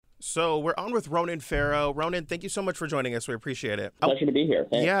So we're on with Ronan Farrow. Ronan, thank you so much for joining us. We appreciate it. Pleasure to be here.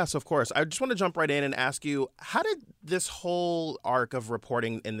 Thanks. Yes, of course. I just want to jump right in and ask you, how did this whole arc of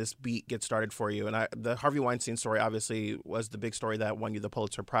reporting in this beat get started for you? And the Harvey Weinstein story obviously was the big story that won you the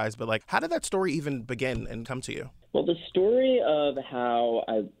Pulitzer Prize, but how did that story even begin and come to you? Well, the story of how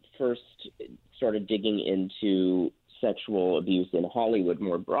I first started digging into sexual abuse in Hollywood,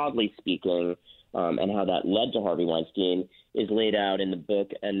 more broadly speaking, and how that led to Harvey Weinstein is laid out in the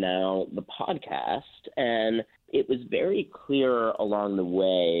book and now the podcast. And it was very clear along the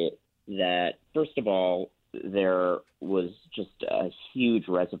way that, first of all, there was just a huge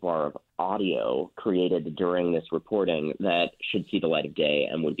reservoir of audio created during this reporting that should see the light of day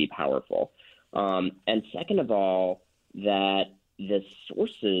and would be powerful. And second of all, that the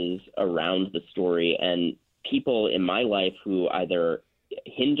sources around the story and people in my life who either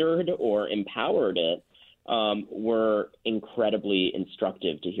hindered or empowered it were incredibly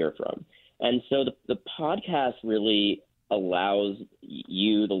instructive to hear from. And so the podcast really allows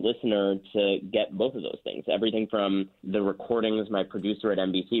you, the listener, to get both of those things. Everything from the recordings my producer at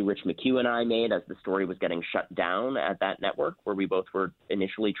NBC, Rich McHugh, and I made as the story was getting shut down at that network where we both were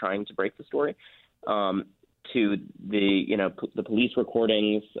initially trying to break the story, to the police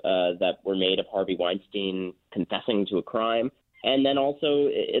recordings that were made of Harvey Weinstein confessing to a crime. And then also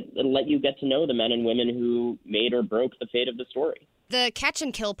it'll let you get to know the men and women who made or broke the fate of the story. The Catch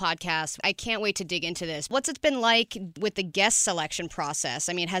and Kill podcast, I can't wait to dig into this. What's it been like with the guest selection process?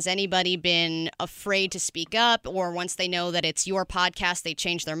 I mean, has anybody been afraid to speak up, or once they know that it's your podcast, they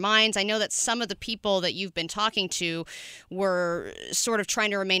change their minds? I know that some of the people that you've been talking to were sort of trying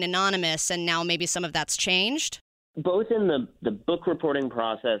to remain anonymous, and now maybe some of that's changed. Both in the book reporting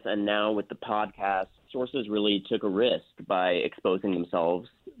process and now with the podcast, sources really took a risk by exposing themselves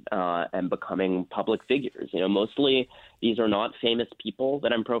and becoming public figures. Mostly these are not famous people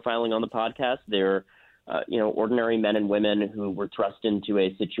that I'm profiling on the podcast. They're, ordinary men and women who were thrust into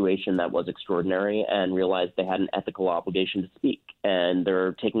a situation that was extraordinary and realized they had an ethical obligation to speak. And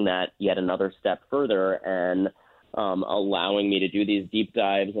they're taking that yet another step further and allowing me to do these deep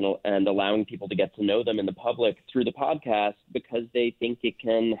dives and allowing people to get to know them in the public through the podcast because they think it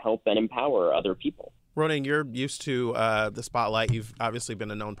can help and empower other people. Ronan, you're used to the spotlight. You've obviously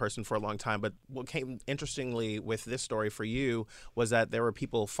been a known person for a long time, but what came interestingly with this story for you was that there were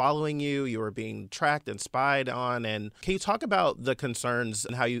people following you, you were being tracked and spied on. And can you talk about the concerns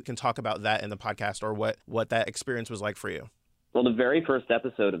and how you can talk about that in the podcast, or what that experience was like for you? Well, the very first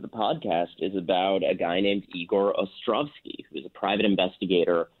episode of the podcast is about a guy named Igor Ostrovsky, who's a private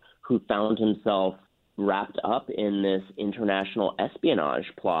investigator who found himself wrapped up in this international espionage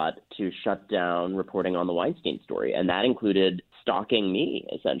plot to shut down reporting on the Weinstein story. And that included stalking me,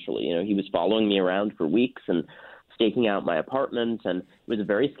 essentially. He was following me around for weeks and staking out my apartment. And it was a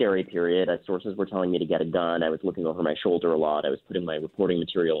very scary period. As sources were telling me to get a gun. I was looking over my shoulder a lot. I was putting my reporting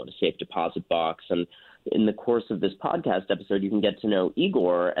material in a safe deposit box. And in the course of this podcast episode, you can get to know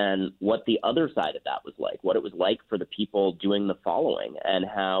Igor and what the other side of that was like, what it was like for the people doing the following, and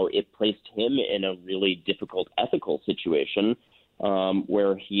how it placed him in a really difficult ethical situation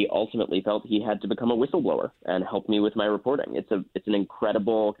where he ultimately felt he had to become a whistleblower and help me with my reporting. It's an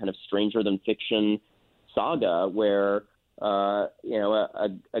incredible kind of stranger than fiction saga where a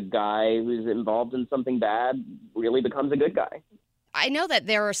guy who's involved in something bad really becomes a good guy. I know that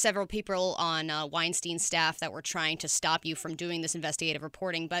there are several people on Weinstein's staff that were trying to stop you from doing this investigative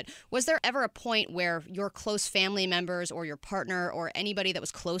reporting, but was there ever a point where your close family members or your partner or anybody that was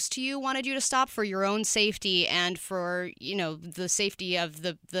close to you wanted you to stop for your own safety and for, the safety of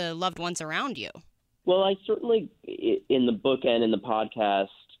the loved ones around you? Well, I certainly, in the book and in the podcast,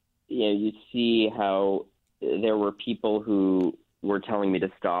 you see how there were people who were telling me to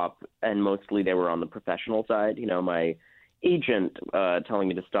stop, and mostly they were on the professional side. My agent telling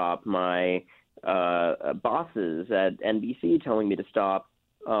me to stop, my bosses at NBC telling me to stop,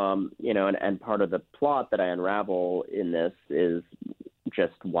 and part of the plot that I unravel in this is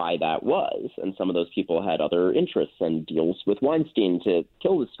just why that was. And some of those people had other interests and deals with Weinstein to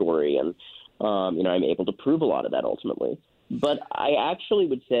kill the story. And, I'm able to prove a lot of that ultimately. But I actually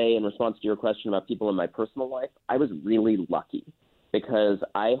would say, in response to your question about people in my personal life, I was really lucky, because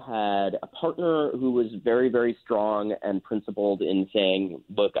I had a partner who was very, very strong and principled in saying,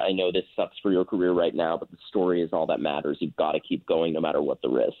 look, I know this sucks for your career right now, but the story is all that matters. You've got to keep going no matter what the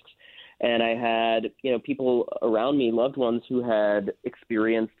risks. And I had, people around me, loved ones who had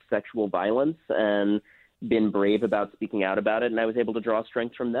experienced sexual violence and been brave about speaking out about it. And I was able to draw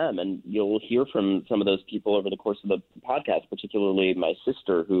strength from them. And you'll hear from some of those people over the course of the podcast, particularly my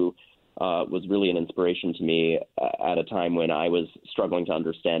sister, who was really an inspiration to me at a time when I was struggling to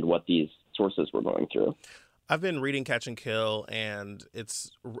understand what these sources were going through. I've been reading Catch and Kill, and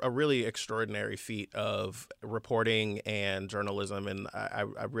it's a really extraordinary feat of reporting and journalism, and I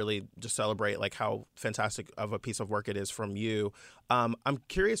really just celebrate like how fantastic of a piece of work it is from you. I'm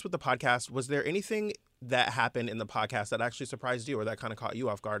curious with the podcast, was there anything that happened in the podcast that actually surprised you or that kind of caught you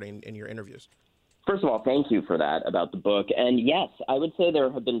off guard in your interviews? First of all, thank you for that about the book. And yes, I would say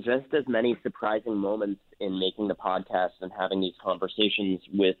there have been just as many surprising moments in making the podcast and having these conversations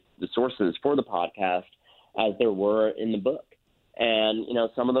with the sources for the podcast as there were in the book. And,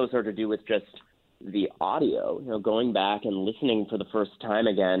 some of those are to do with just the audio, going back and listening for the first time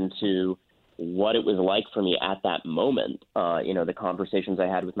again to what it was like for me at that moment. The conversations I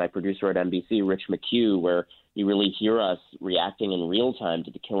had with my producer at NBC, Rich McHugh, where you really hear us reacting in real time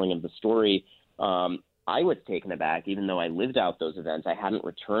to the killing of the story. I was taken aback, even though I lived out those events. I hadn't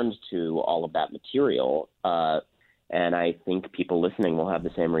returned to all of that material. And I think people listening will have the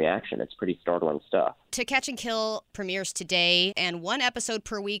same reaction. It's pretty startling stuff. To Catch and Kill premieres today, and 1 episode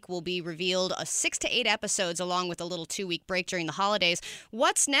per week will be revealed, 6 to 8 episodes, along with a little 2-week break during the holidays.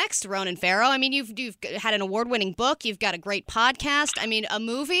 What's next, Ronan Farrow? I mean, you've had an award-winning book. You've got a great podcast. I mean, a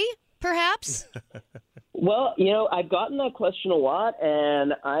movie, perhaps? Well, I've gotten that question a lot,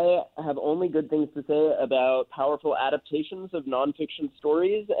 and I have only good things to say about powerful adaptations of nonfiction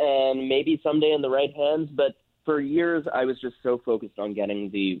stories, and maybe someday in the right hands. But for years, I was just so focused on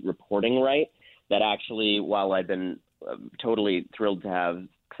getting the reporting right that actually, while I've been totally thrilled to have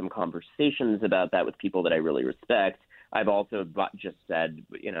some conversations about that with people that I really respect, I've also just said,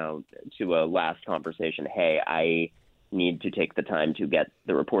 to a last conversation, hey, I need to take the time to get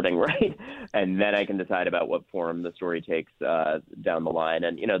the reporting right, and then I can decide about what form the story takes down the line.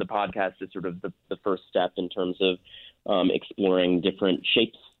 And, the podcast is sort of the first step in terms of exploring different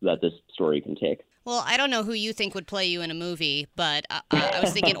shapes that this story can take. Well, I don't know who you think would play you in a movie, but I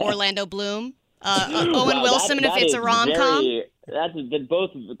was thinking Orlando Bloom, Owen Wilson, if it's a rom-com. That's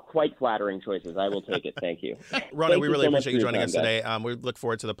both quite flattering choices. I will take it. Thank you. Ronan, we really appreciate you joining us today. We look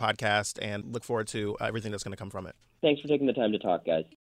forward to the podcast and look forward to everything that's going to come from it. Thanks for taking the time to talk, guys.